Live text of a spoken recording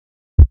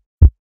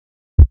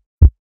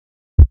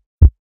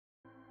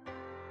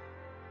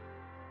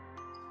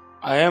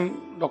I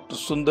am Dr.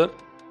 Sundar,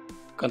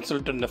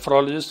 consultant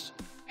nephrologist,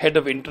 head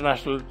of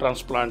international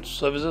transplant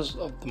services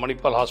of the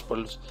Manipal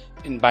hospitals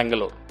in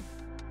Bangalore.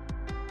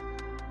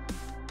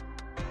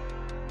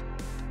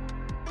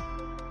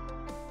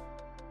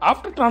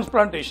 After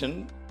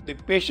transplantation, the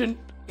patient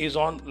is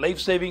on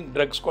life-saving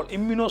drugs called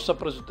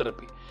immunosuppressive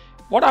therapy.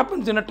 What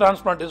happens in a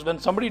transplant is when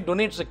somebody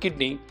donates a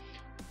kidney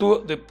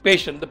to the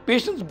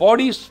patient's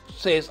body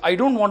says, I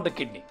don't want the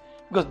kidney,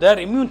 because their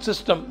immune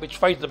system, which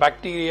fights the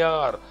bacteria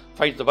or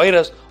fights the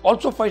virus,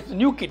 also fights the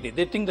new kidney.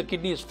 They think the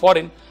kidney is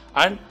foreign,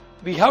 and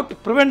we have to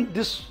prevent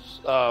this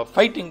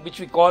fighting, which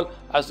we call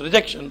as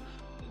rejection.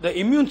 The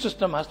immune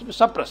system has to be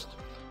suppressed.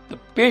 The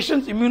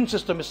patient's immune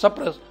system is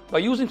suppressed by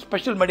using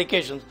special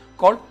medications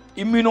called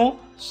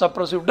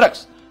immunosuppressive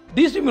drugs.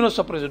 These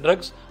immunosuppressive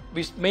drugs,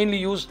 we mainly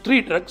use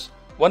three drugs.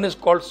 One is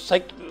called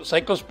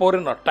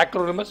cyclosporin or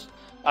tacrolimus,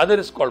 other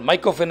is called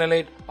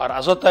mycophenolate or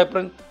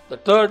azathioprine, the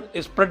third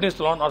is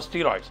prednisolone or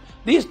steroids.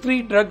 These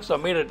three drugs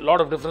have made a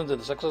lot of difference in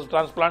the success of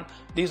transplant.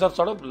 These are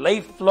sort of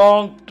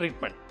lifelong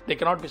treatment. They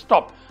cannot be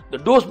stopped. The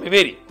dose may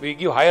vary. We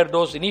give higher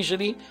dose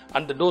initially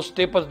and the dose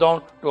tapers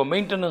down to a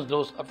maintenance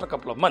dose after a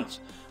couple of months.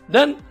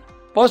 Then,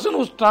 person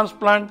who's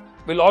transplant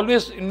will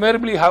always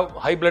invariably have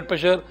high blood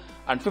pressure,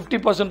 and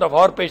 50% of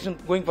our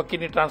patients going for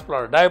kidney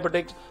transplant are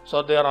diabetics,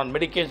 so they are on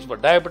medications for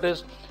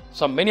diabetes.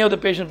 Many of the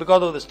patients,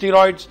 because of the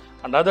steroids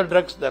and other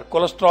drugs, their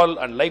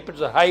cholesterol and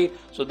lipids are high,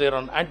 so they are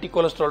on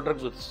anti-cholesterol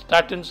drugs with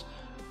statins.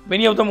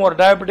 Many of them who are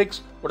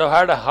diabetics would have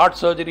had a heart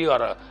surgery or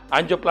a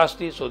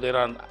angioplasty, so they are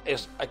on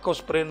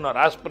icosapent or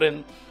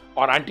aspirin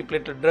or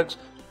antiplatelet drugs.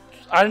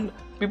 And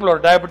people who are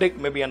diabetic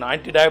may be on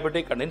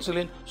anti-diabetic and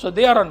insulin, so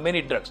they are on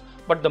many drugs.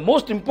 But the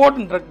most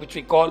important drug, which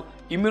we call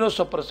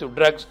immunosuppressive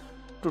drugs,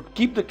 to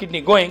keep the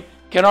kidney going,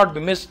 cannot be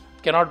missed,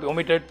 cannot be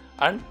omitted,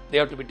 and they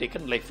have to be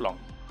taken lifelong.